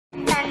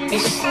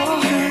It's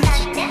so hurt.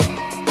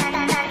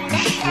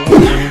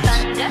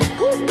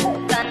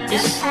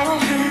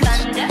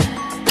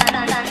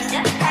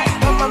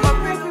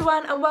 Hi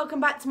everyone and welcome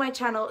back to my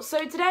channel.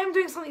 So today I'm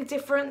doing something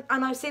different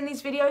and I've seen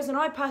these videos and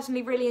I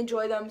personally really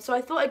enjoy them, so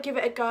I thought I'd give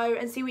it a go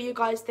and see what you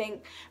guys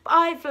think. But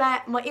I've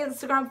let my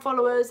Instagram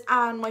followers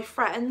and my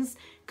friends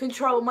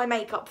control my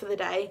makeup for the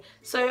day.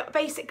 So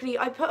basically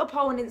I put a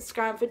poll on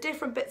Instagram for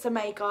different bits of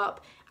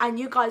makeup and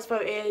you guys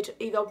voted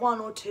either one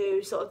or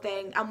two sort of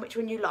thing and which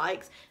one you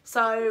liked.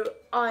 So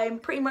I'm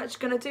pretty much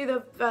going to do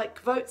the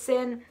votes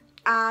in,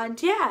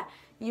 and yeah,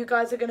 you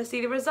guys are going to see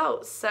the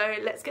results. So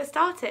let's get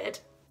started.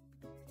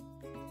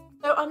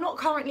 So I'm not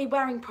currently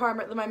wearing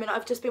primer at the moment.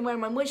 I've just been wearing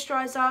my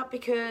moisturiser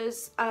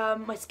because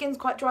my skin's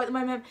quite dry at the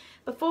moment.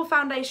 Before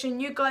foundation,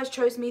 you guys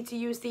chose me to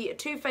use the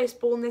Too Faced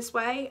Born This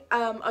Way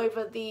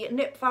over the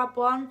Nip Fab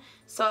one.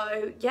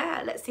 So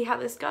yeah, let's see how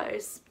this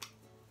goes.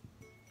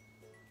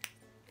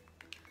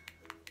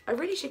 I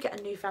really should get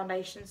a new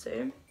foundation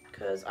soon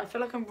because I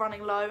feel like I'm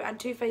running low, and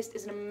Too Faced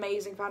is an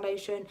amazing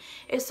foundation.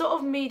 It's sort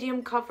of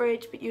medium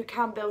coverage, but you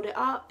can build it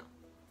up.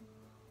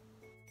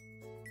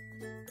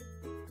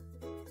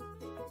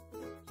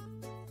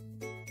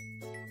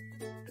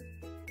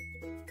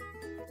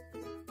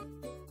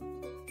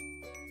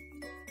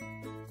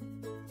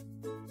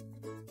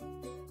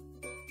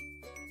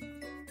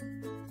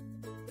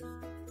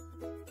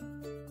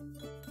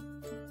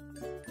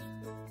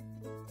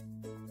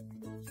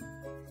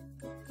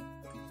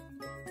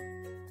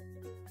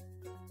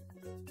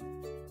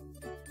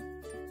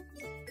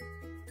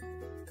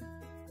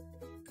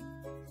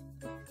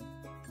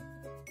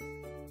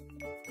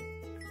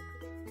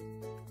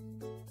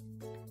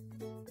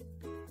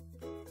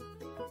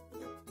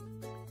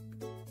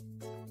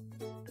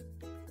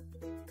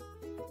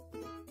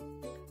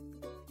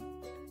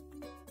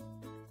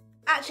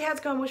 Actually had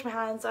to go and wash my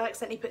hands. I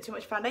accidentally put too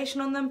much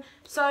foundation on them.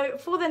 So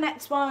for the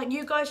next one,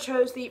 you guys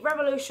chose the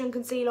Revolution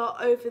concealer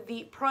over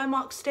the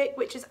Primark stick,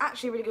 which is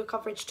actually really good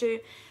coverage too,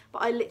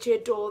 but I literally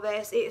adore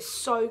this. It is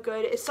so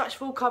good. It's such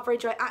full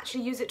coverage. I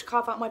actually use it to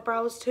carve out my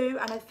brows too,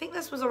 and I think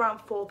this was around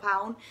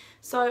 £4,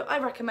 so I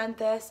recommend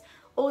this.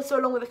 Also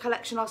along with the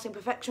Collection Lasting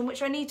Perfection,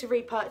 which I need to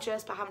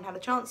repurchase but haven't had a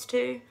chance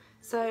to,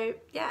 so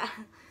yeah.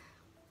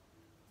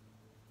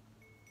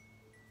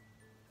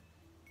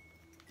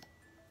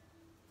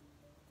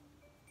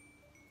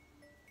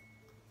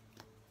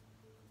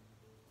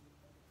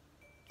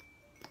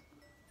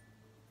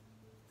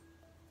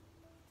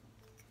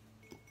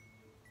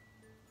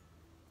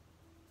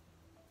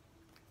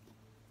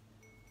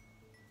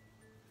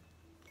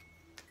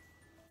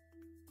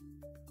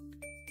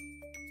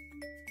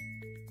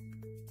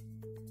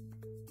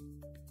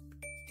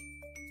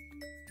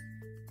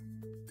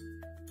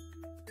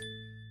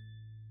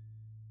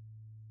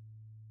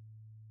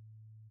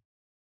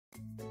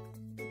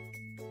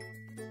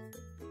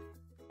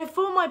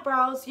 For my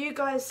brows, you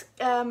guys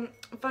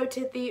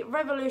voted the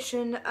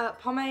Revolution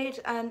pomade,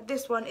 and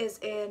this one is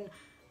in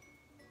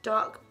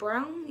dark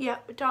brown.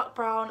 Yep, dark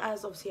brown,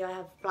 as obviously I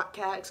have black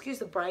hair. Excuse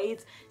the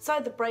braids.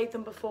 Decided to braid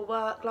them before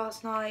work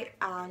last night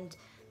and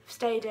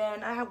stayed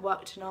in. I have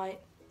work tonight.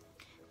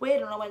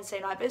 Weird on a Wednesday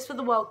night, but it's for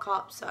the World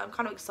Cup, so I'm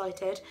kind of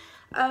excited.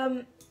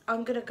 I'm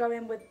going to go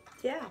in with,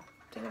 yeah,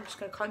 I think I'm just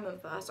going to comb them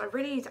first. I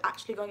really need to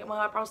actually go and get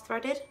my eyebrows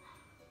threaded.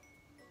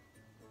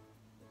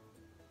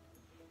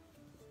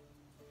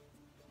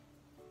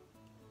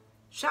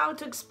 Shout out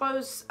to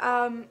Expose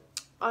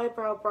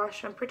eyebrow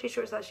brush. I'm pretty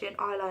sure it's actually an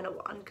eyeliner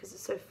one because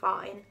it's so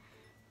fine,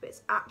 but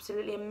it's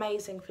absolutely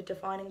amazing for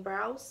defining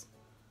brows.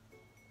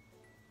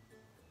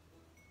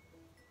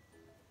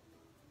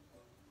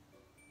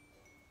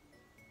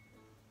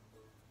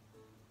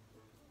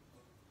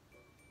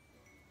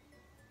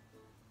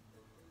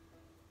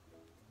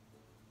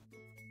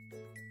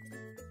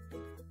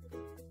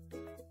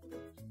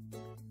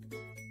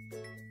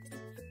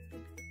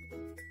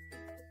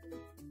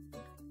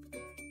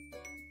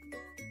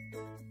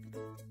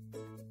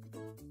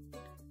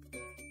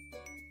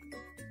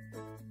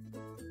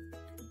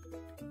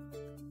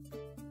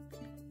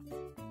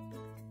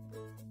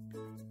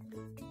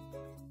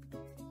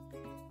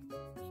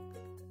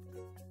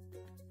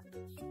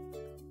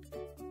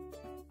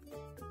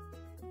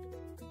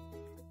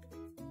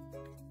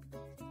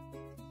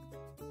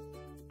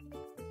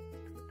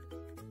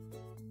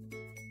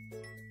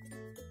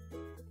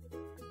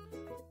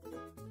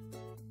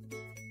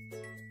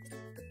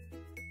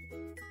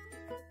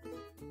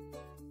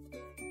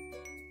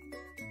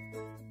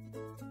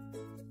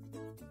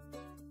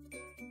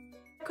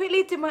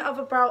 Quickly did my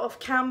other brow off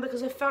cam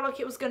because I felt like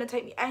it was going to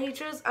take me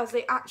ages, as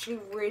they actually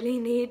really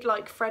need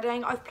like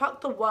threading. I've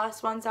plucked the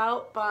worst ones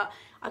out, but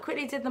I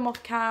quickly did them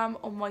off cam.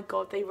 Oh my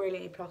god, they really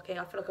need plucking.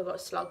 I feel like I've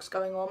got slugs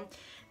going on.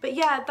 But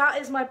yeah,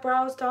 that is my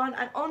brows done.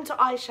 And on to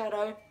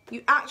eyeshadow.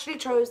 You actually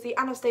chose the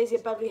Anastasia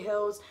Beverly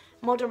Hills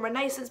Modern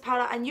Renaissance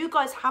palette, and you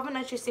guys haven't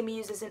actually seen me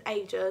use this in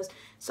ages,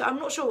 so I'm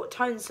not sure what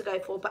tones to go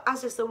for, but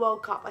as it's the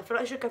World Cup, I feel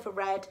like I should go for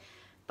red.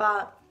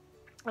 But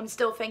I'm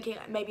still thinking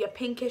maybe a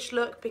pinkish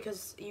look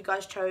because you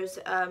guys chose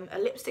a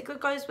lipstick that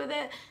goes with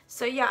it.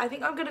 So yeah, I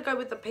think I'm going to go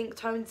with the pink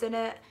tones in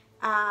it,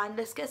 and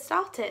let's get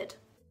started.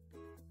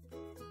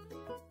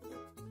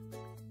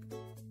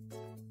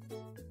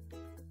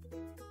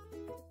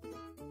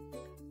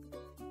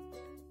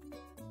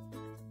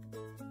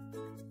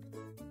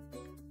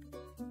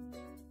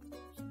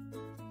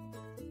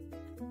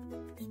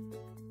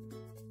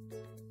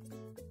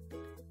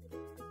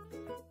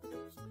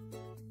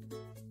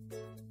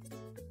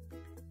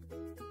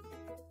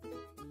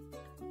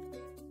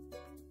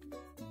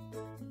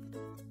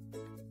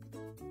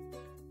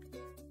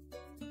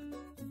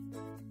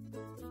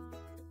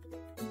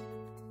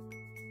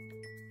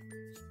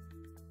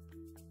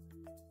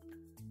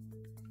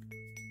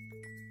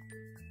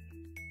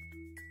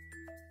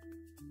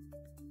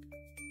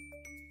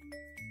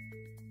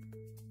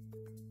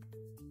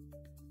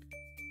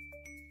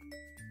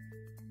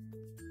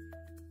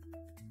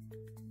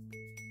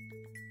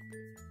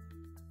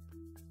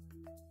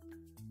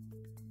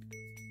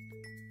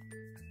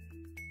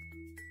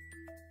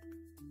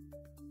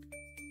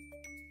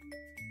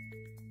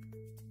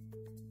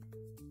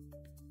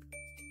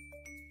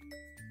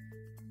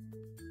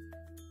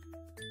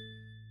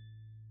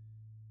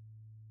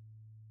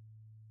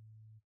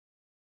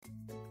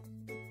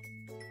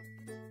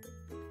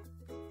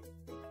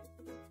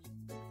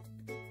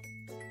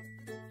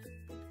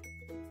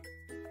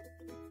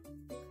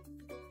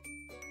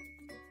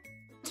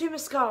 To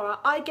mascara,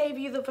 I gave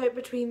you the vote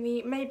between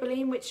the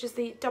Maybelline, which is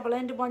the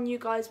double-ended one you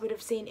guys would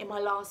have seen in my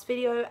last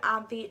video,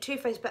 and the Too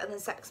Faced Better Than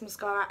Sex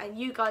mascara, and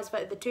you guys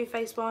voted the Too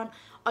Faced one.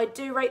 I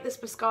do rate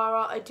this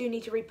mascara. I do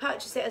need to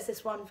repurchase it as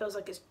this one feels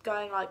like it's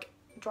going like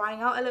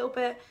drying out a little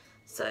bit.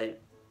 So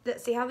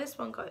let's see how this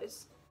one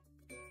goes.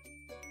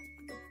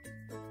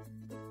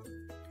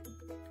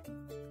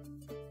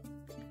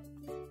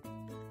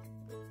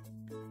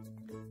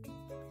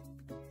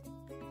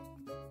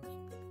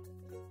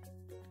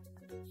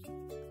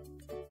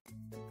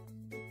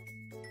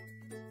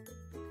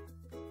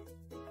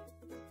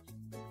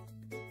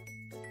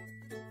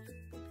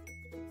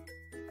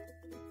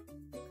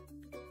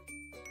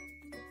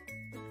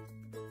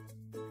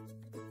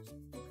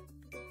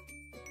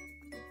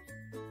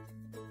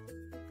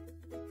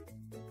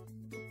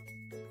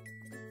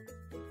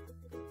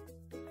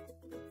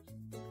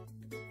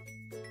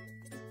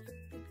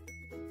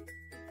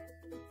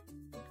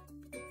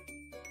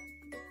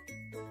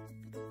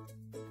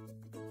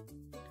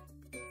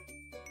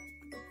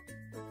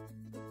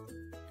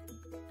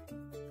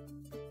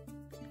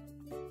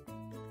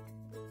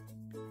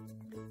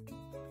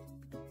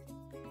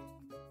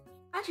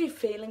 Actually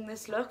feeling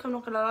this look, I'm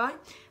not gonna lie.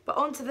 But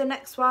on to the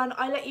next one.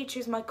 I let you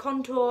choose my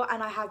contour,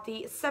 and I had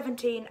the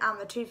 17 and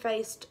the Too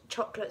Faced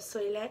Chocolate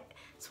Soleil.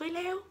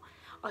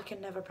 I can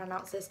never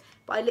pronounce this,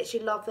 but I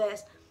literally love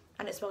this,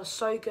 and it smells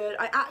so good.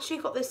 I actually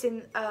got this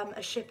in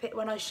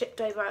when I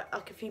shipped over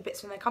like a few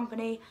bits from their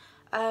company.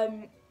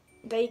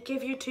 They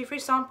give you 2 free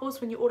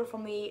samples when you order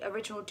from the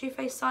original Too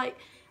Faced site,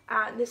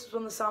 and this was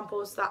one of the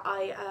samples that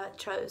I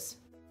chose.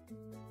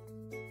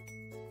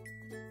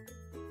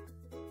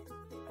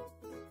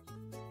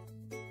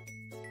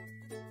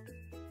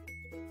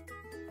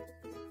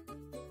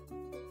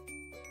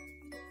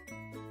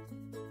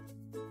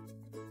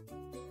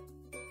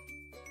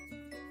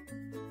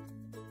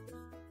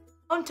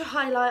 On to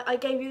highlight, I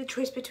gave you the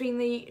choice between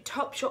the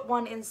Topshop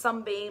one in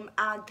Sunbeam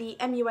and the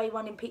MUA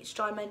one in Peach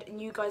Diamond,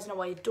 and you guys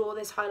know I adore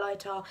this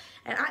highlighter,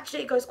 and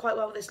actually it goes quite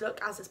well with this look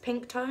as it's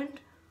pink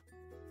toned.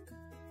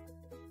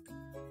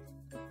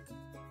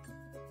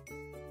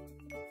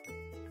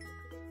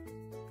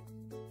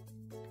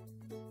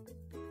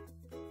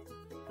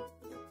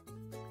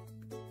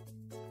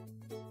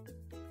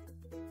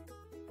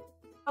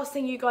 Last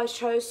thing you guys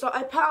chose, so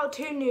I put out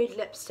 2 nude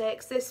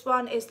lipsticks. This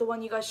one is the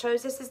one you guys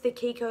chose. This is the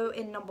Kiko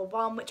in number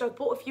 1, which I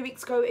bought a few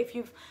weeks ago. If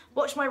you've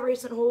watched my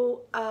recent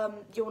haul,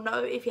 you'll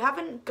know. If you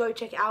haven't, go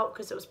check it out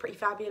because it was pretty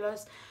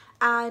fabulous.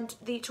 And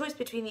the choice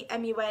between the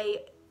MUA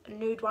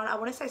nude one, I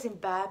want to say it's in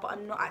Bear, but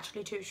I'm not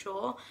actually too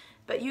sure.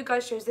 But you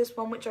guys chose this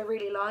one, which I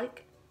really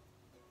like.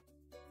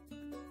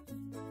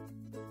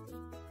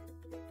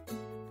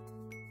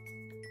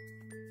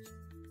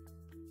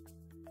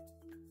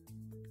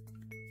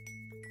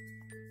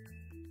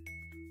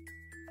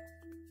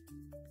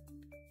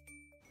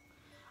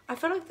 I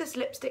feel like this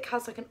lipstick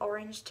has like an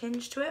orange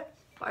tinge to it,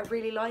 but I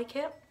really like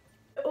it.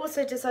 I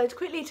also decided to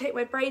quickly take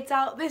my braids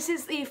out. This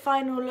is the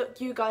final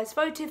look you guys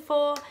voted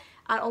for,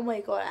 and oh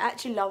my god, I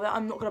actually love it.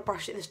 I'm not going to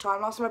brush it this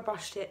time. Last time I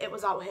brushed it, it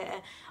was out here.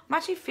 I'm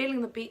actually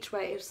feeling the beach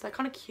waves. They're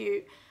kind of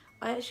cute.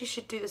 I actually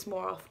should do this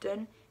more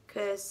often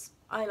because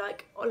I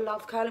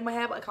love curling my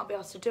hair, but I can't be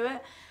asked to do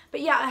it. But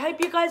yeah, I hope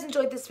you guys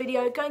enjoyed this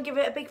video. Go and give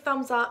it a big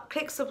thumbs up.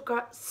 Click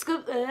subscribe.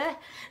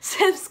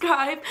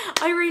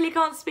 I really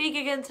can't speak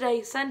again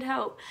today. Send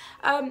help.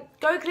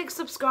 Go click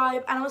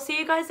subscribe, and I'll see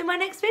you guys in my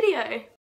next video.